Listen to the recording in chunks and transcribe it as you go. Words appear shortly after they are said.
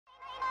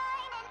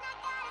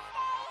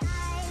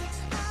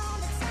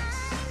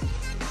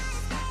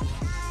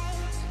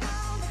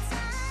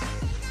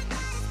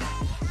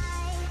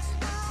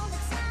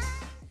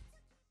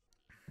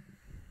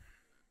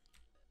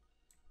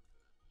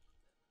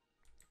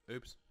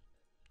Oops.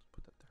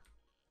 Put that there.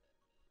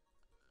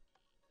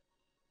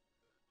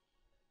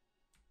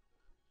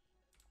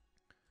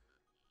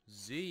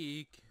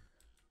 Zeke.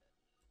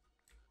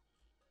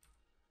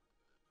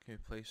 Can we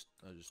place?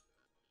 They're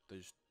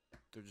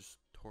just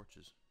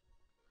torches.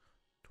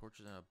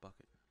 Torches in a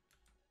bucket.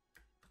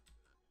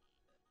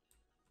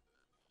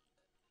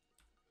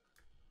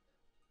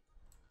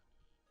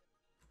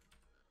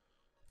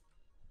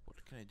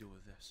 What can I do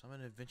with this? I'm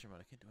in adventure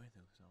mode. I can't do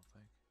anything with this, I don't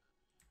think.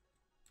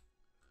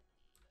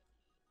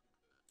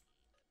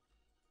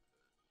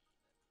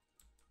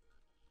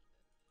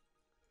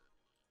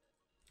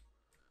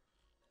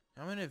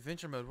 I'm in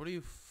adventure mode. What are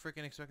you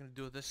freaking expecting to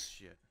do with this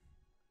shit?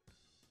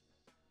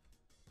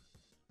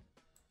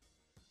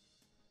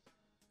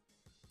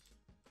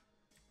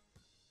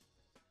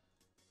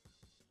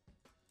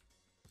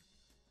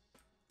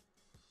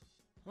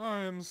 I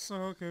am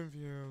so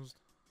confused.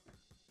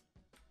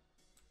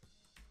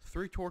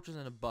 3 torches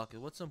in a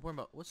bucket. What's so important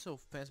about? What's so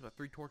fancy about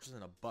 3 torches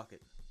in a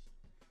bucket?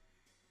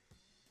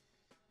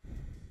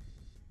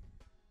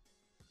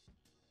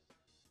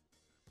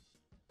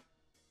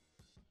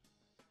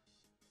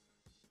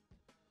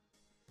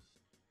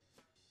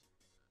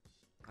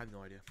 I have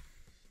no idea.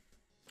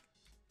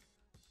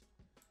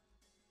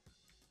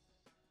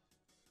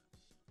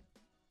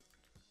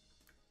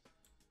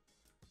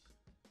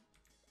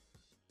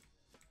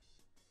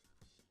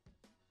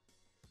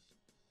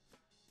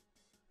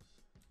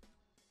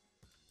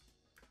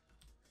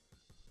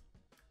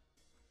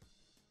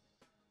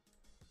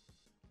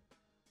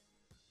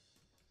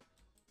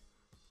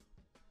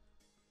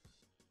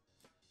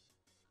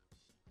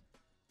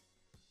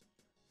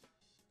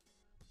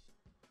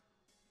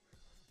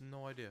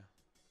 No idea.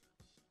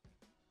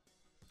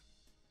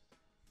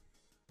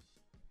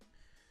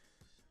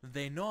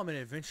 They know I'm in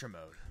adventure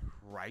mode,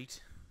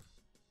 right?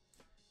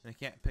 And I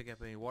can't pick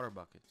up any water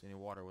buckets, any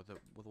water with a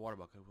water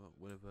bucket.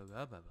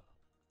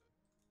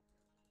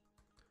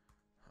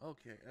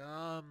 Okay.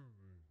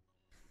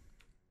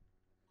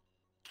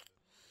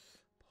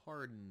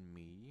 Pardon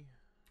me.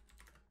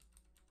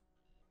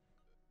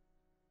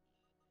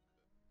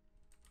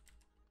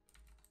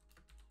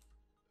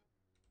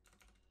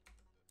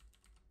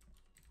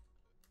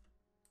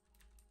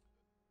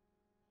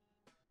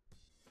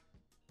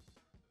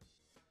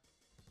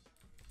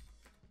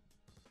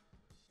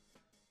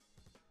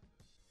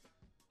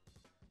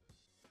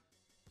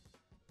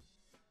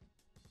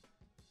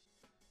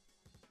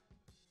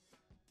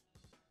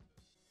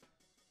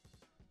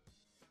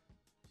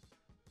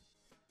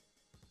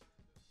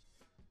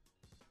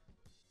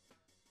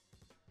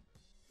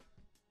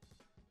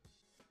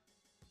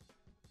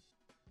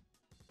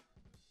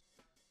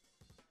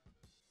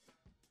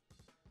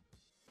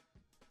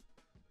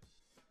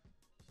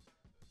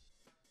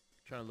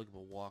 Trying to look up a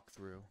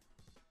walkthrough,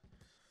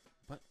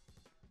 but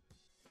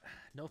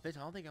no offense, I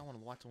don't think I want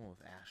to watch one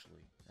with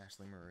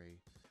Ashley Marie.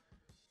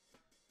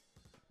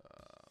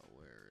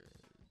 Where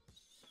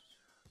is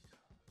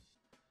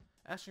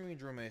Ashley Marie and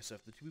Jerome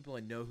stuff? The 2 people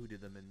I know who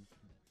did them, and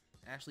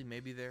Ashley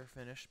maybe they're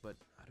finished, but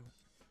I don't.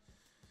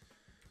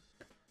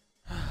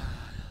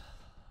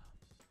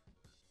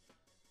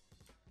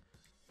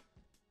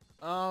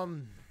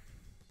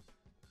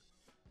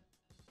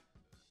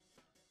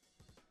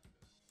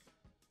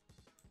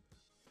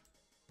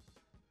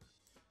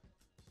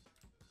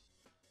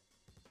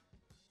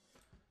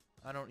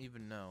 I don't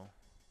even know.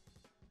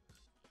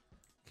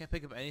 Can't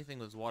pick up anything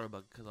with this water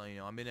bucket because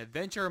I'm in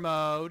adventure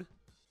mode.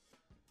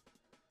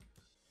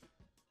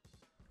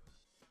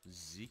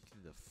 Zeke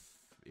the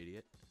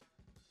idiot.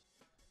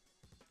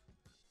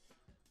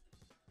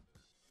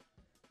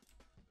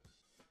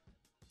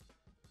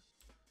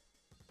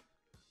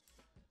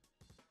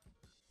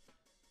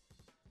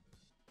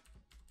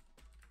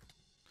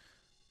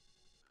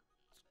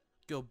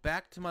 Go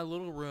back to my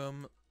little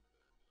room.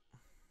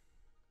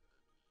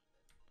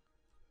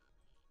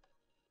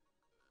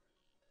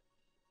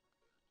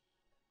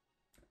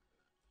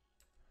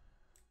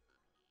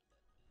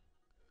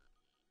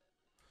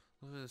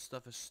 Look at this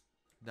stuff is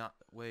not.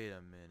 Wait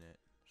a minute.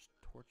 There's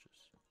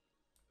torches.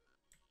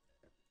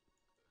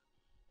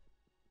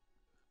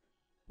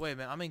 Wait a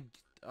minute. I'm in.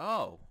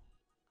 Oh.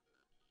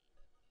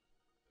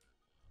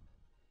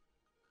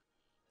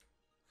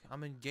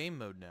 I'm in game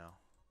mode now.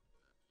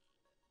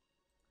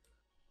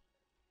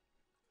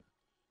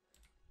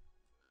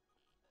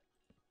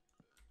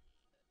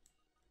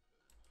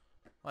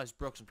 I just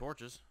broke some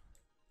torches.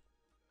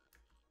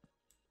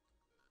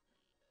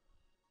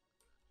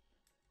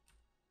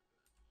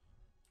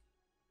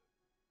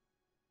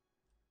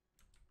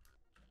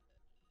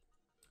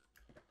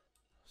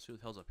 Let's see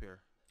what the hell's up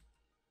here.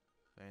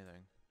 If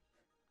anything.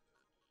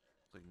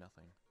 Looks like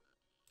nothing.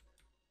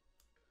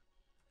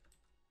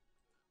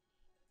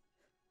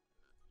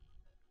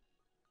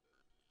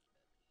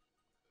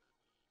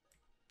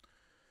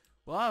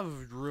 Well,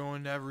 I've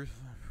ruined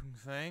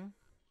everything.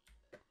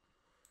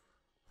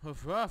 I'm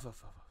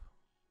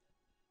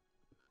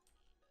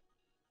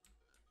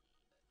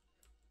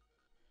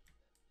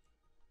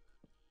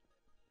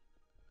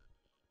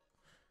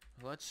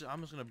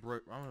just gonna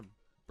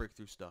break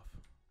through stuff.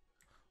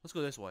 Let's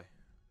go this way.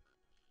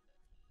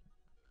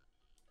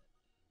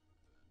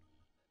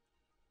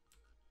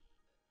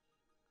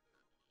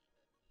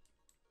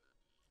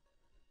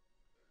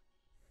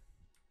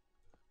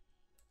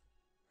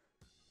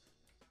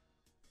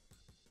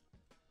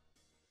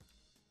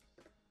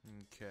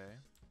 Okay.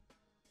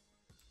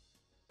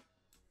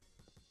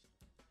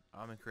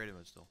 I'm in creative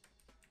mode still.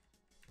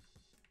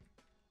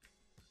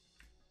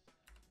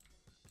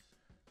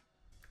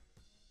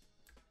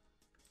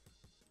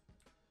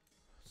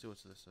 Let's see what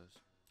this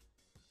says.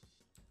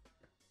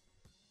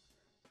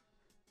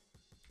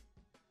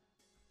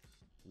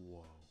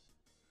 Whoa.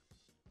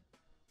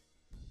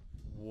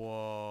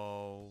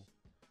 Whoa.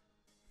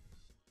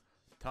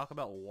 Talk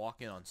about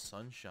walking on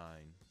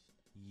sunshine.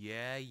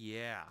 Yeah,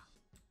 yeah.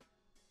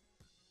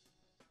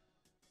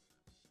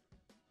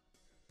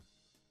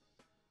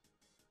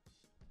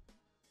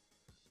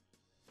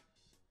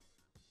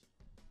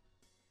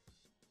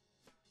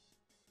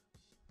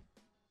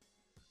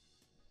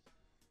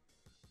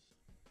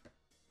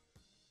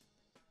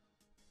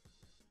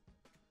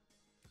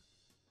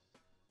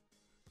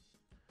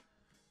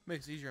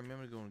 Makes it easier. I'm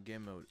going to go in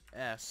game mode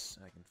S,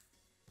 and I can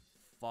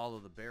follow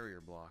the barrier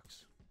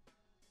blocks.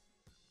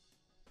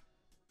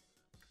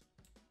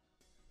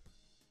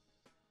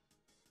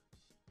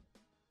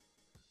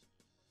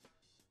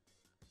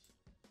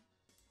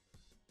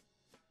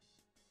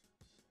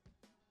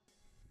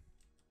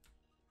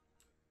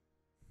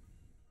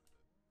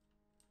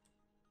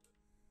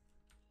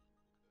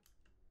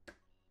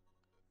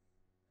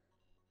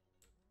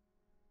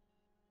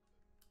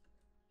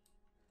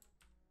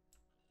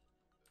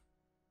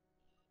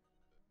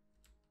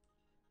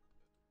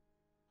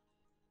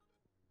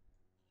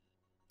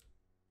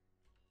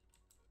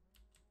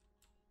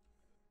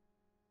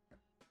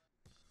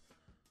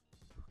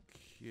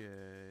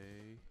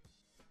 Okay.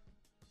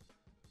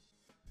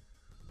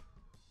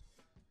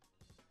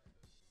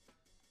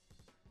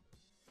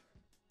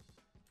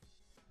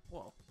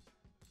 Whoa.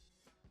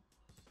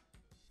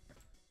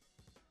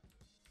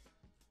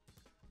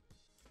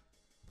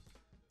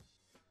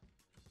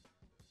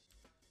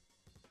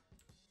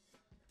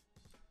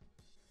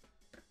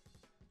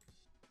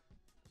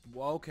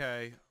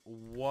 Okay.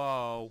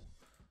 Whoa.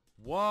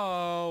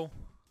 Whoa.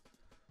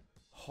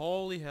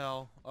 Holy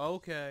hell.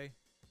 Okay.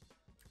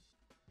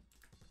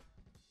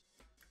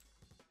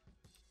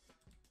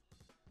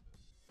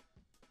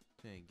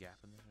 Is there any gap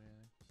in this or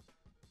anything?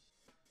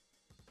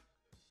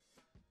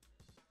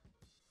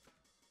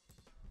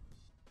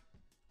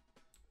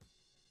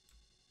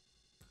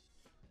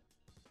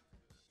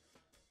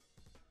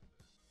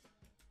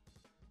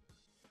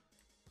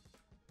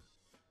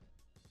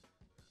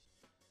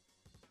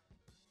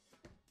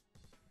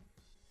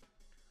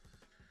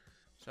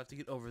 So I have to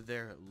get over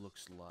there, it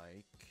looks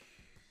like.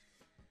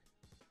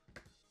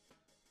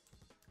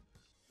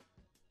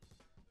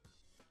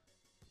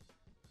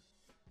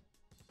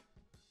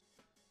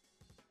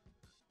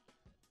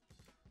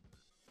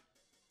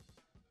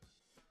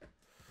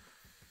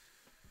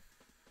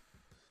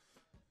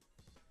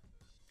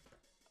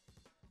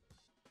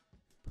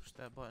 Push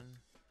that button.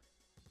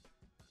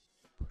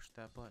 Push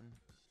that button.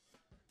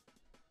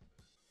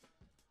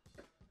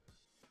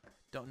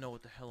 Don't know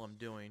what the hell I'm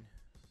doing.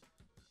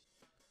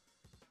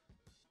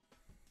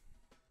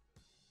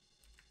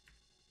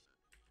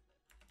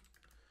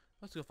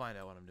 Let's go find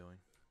out what I'm doing.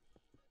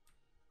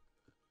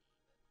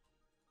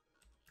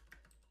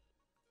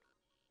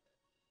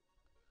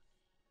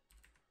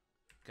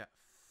 Got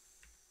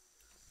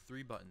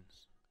 3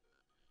 buttons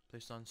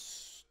placed on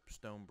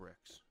stone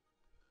bricks.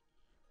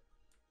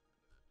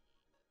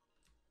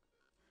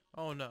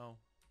 Oh no.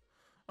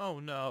 Oh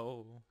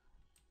no.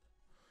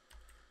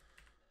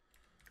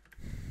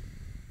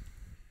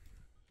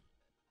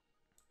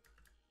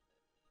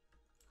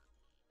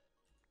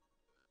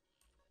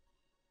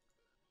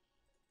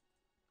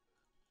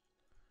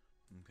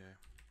 Okay.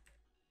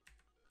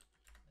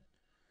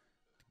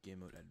 Game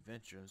mode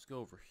adventure. Let's go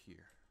over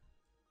here.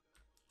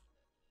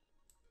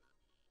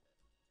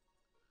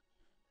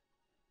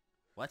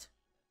 What?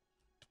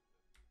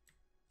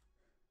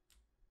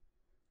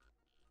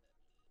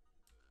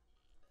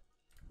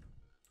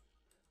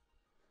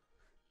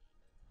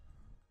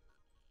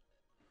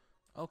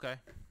 Okay.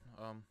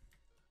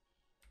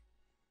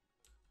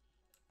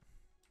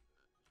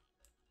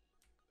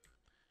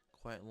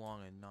 Quite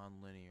long and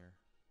non-linear.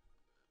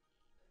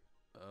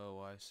 Oh,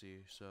 I see.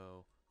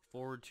 So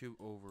forward 2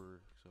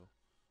 over. So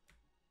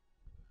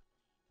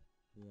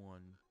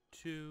 1,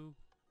 2,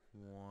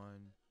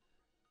 1,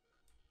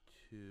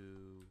 2,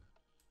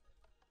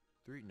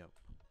 3. Nope.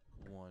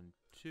 1,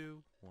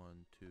 2, 1,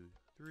 2,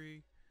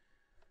 3.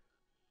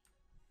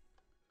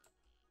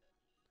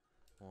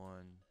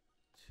 1,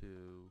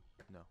 2.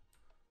 No.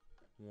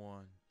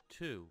 1,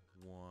 2,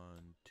 1,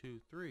 2,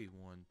 3.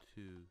 1,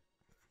 2,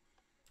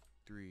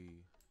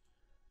 3.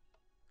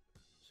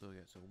 So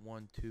yeah. So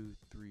 1, 2,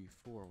 3,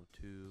 4.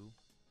 2,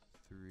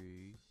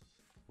 3,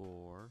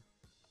 4.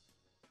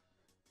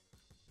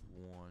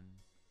 1,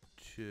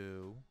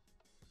 2.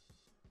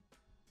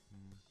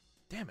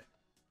 Damn it!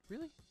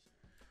 Really?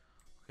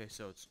 Okay,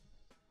 so it's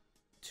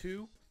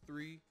 2,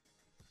 3,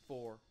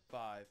 4,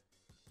 5,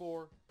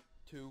 4,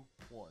 2,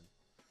 1.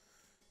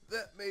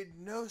 That made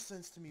no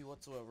sense to me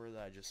whatsoever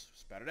that I just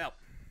spat it out.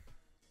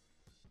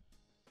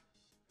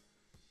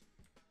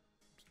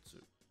 So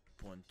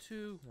 1,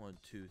 2, 1,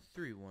 2,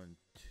 3, 1,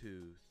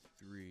 2,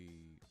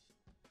 3.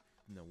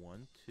 No,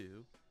 1,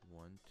 2,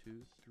 1, 2,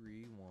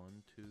 3,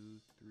 1, 2,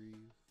 3,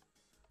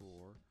 4.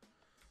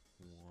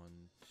 1,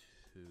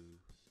 2,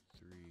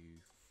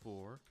 3,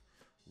 4.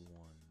 1,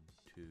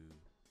 2,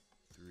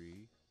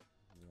 3.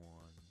 1,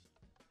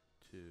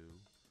 2,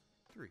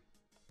 3.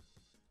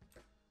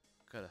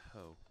 Got a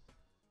hoe.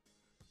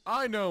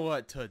 I know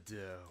what to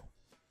do.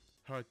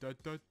 Ha da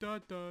da da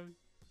da.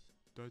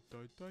 Da da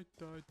da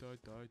da da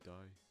da da.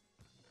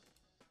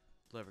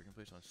 Lever can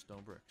place on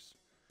stone bricks.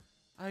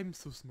 I'm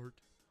so smart.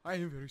 I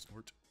am very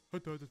smart. Ha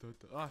da da da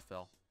da. Oh, I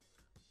fell.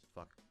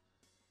 Fuck.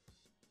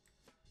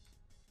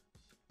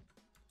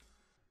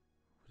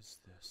 What is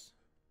this?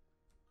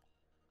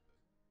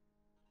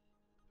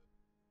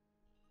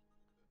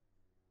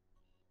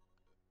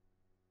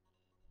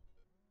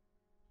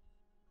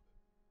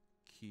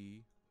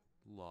 Key,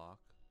 lock.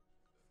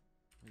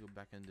 Let me go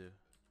back into.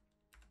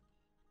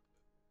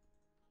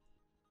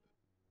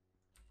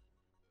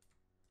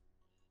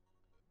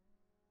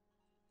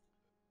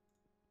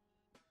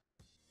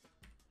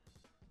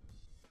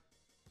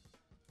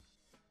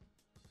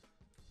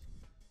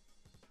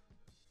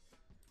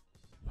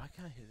 Why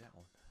can't I hit that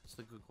one? That's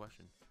the good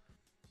question.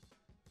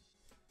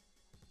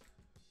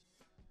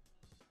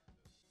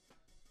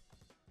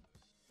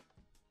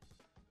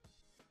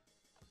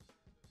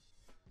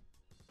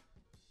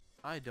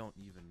 I don't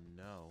even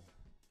know.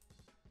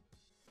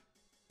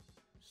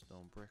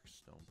 Stone bricks,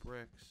 stone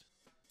bricks.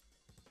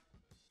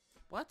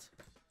 What?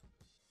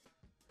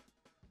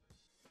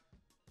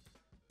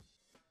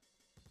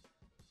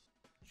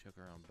 Check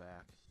around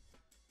back.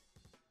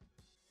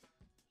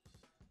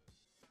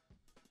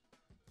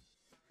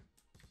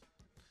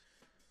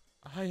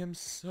 I am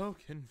so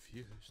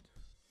confused.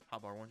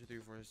 Hotbar 1, 2, 3,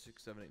 4,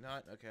 6, 7, 8,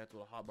 9. Okay, that's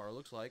what a hotbar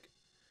looks like.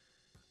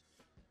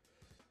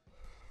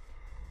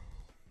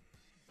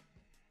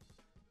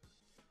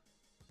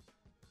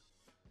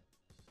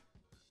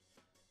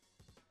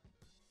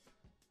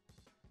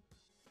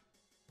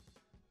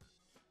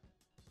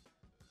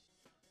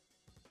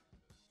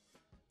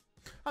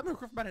 I've been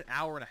recording for about an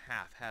hour and a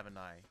half, haven't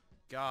I?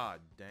 God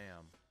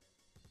damn.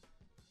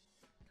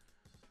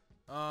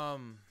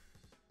 1,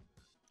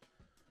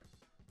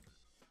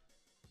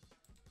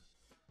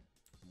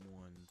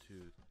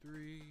 2,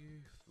 3,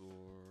 4,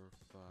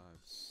 5,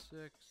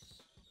 6,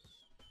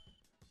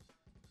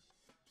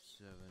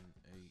 7,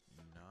 8,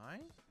 9.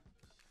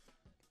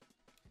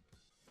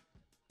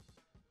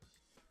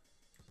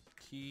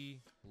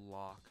 Key,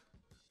 lock.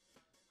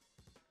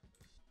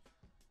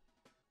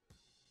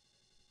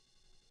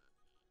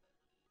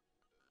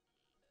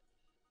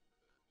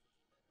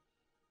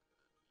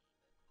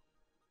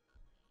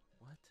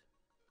 What?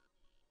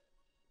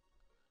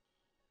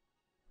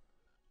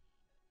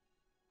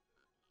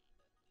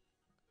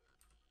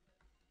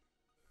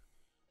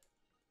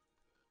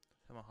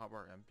 Is my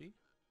hotbar empty?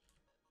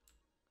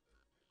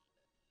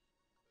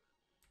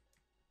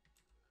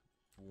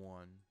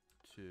 1,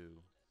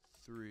 2,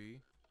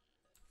 3,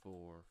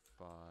 4,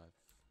 5,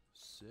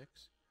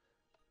 6,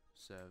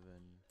 7,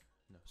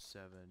 no,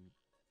 7,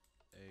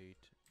 8,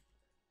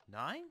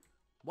 9?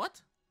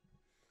 What?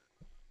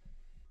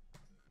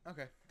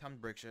 Okay, time to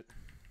break shit.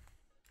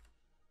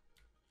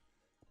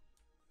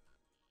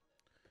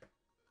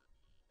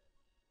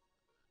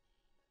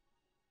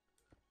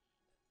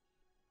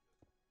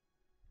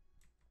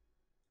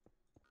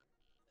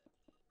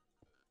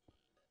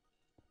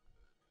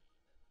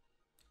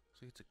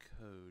 So it's a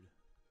code.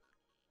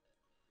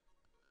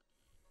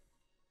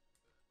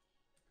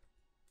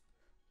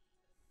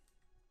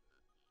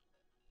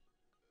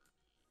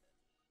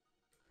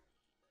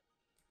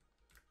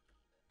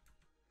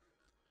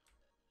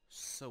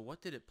 So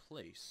what did it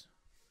place?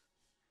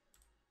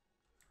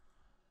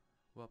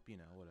 Well, you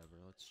know, whatever.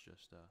 Let's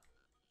just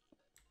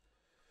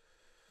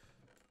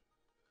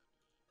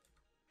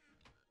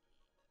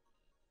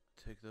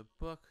take the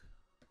book.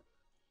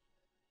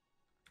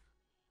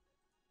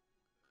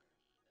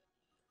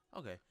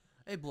 Okay.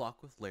 A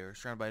block with layers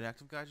surrounded by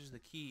inactive guides is the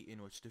key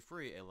in which to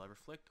free a lever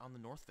flicked on the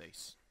north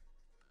face.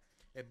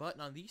 A button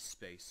on the east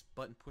space,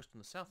 button pushed on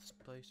the south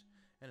space,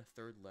 and a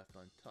third left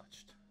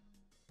untouched.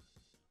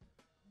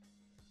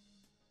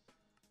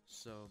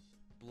 So,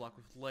 block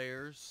with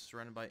layers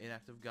surrounded by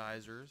inactive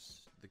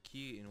geysers, the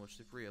key in which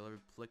to free a lever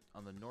flicked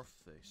on the north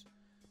face.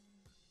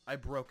 I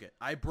broke it.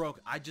 I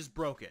just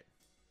broke it.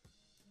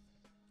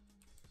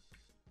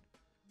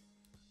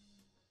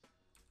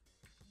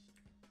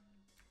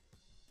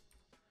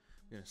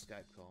 I'm gonna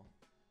Skype call.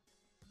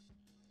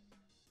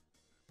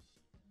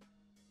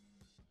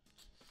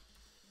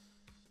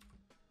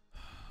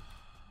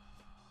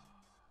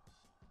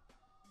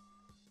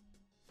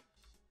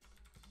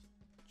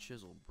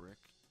 Chisel brick.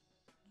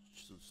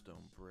 Chiseled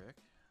stone brick.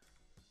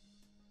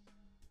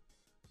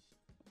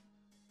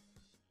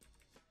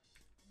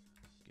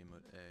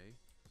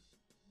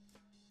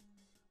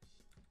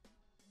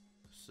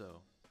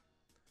 So,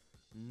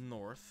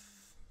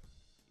 north,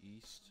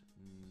 east,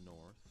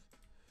 north.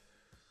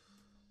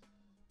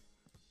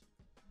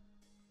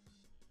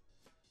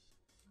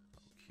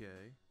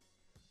 Okay.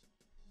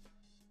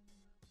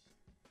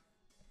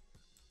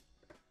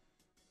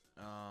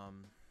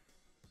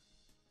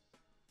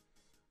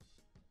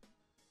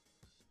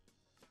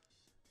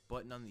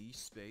 Button on the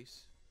east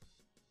space.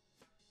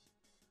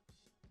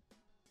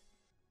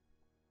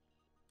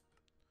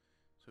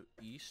 So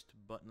east,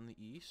 button on the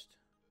east.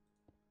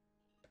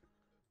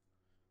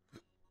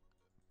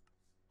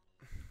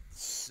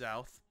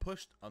 South,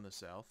 pushed on the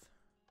south.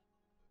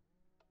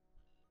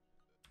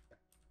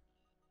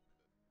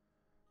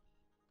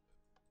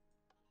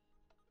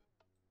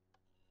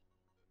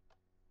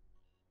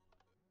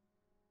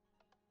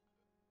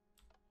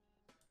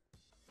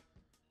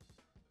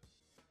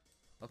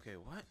 Okay,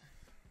 what?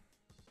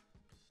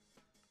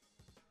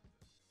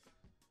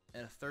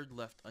 And a third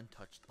left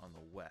untouched on the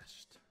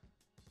west.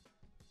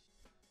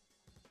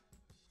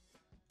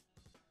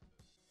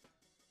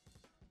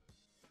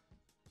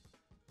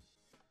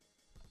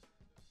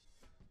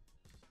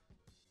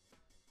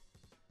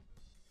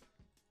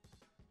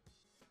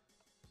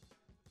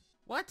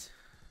 What?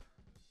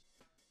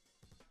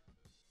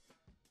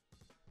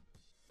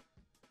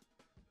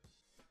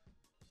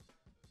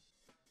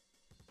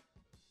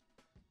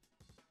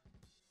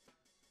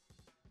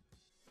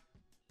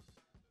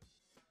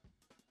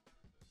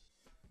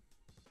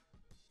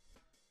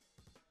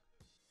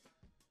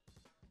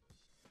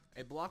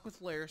 A block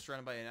with layers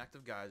surrounded by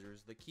inactive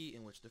geysers, the key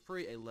in which to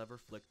free a lever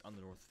flicked on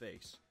the north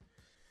face.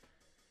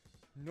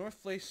 North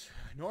face,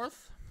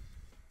 north?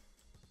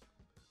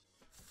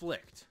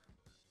 Flicked.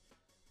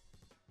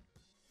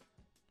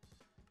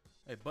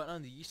 A button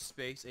on the east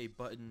space, a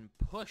button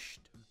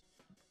pushed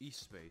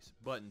east space,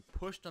 button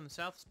pushed on the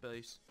south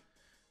space,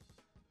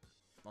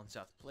 on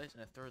south place,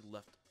 and a third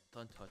left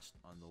untouched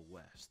on the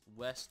west.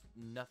 West,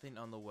 nothing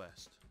on the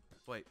west.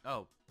 Wait,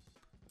 oh.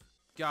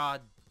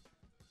 God.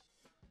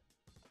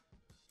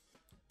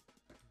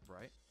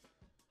 Right.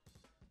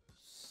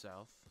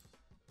 South.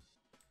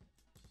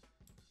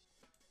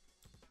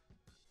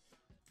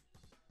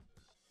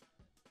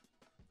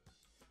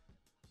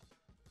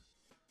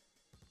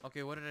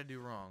 Okay, what did I do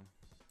wrong?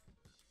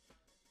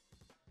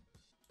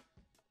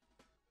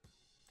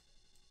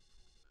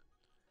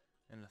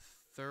 And a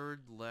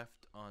third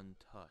left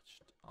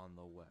untouched on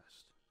the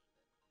west.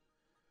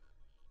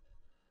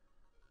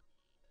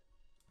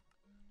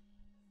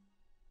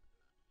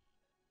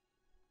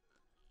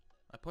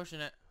 I'm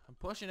pushing it. I'm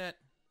pushing it.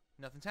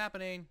 Nothing's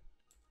happening.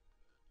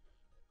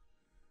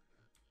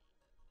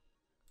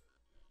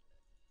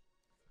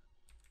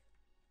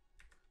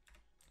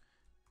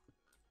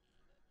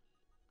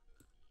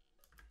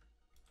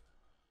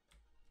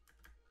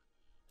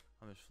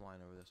 I'm just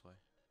flying over this way.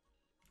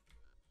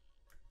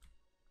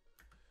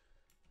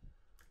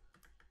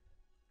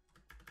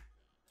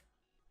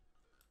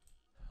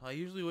 I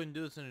usually wouldn't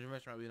do this in a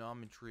dimension, but you know,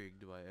 I'm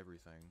intrigued by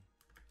everything.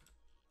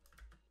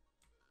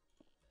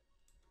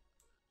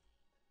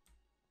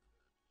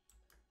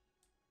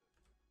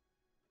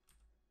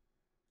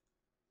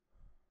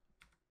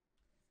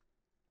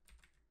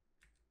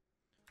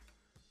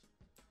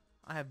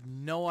 I have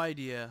no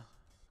idea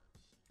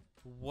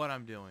what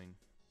I'm doing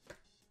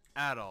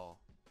at all.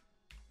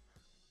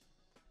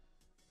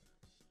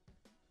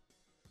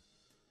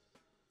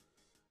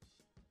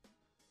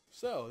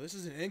 So, this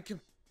is an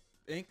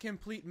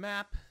incomplete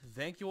map.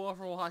 Thank you all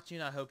for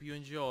watching. I hope you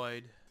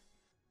enjoyed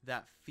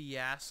that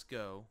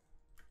fiasco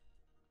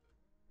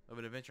of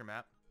an adventure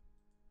map.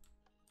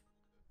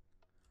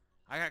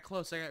 I got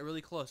close. I got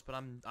really close, but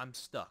I'm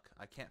stuck.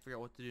 I can't figure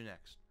out what to do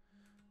next.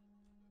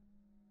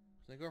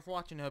 Thank you all for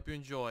watching. I hope you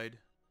enjoyed.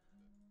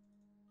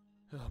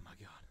 Oh my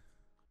god.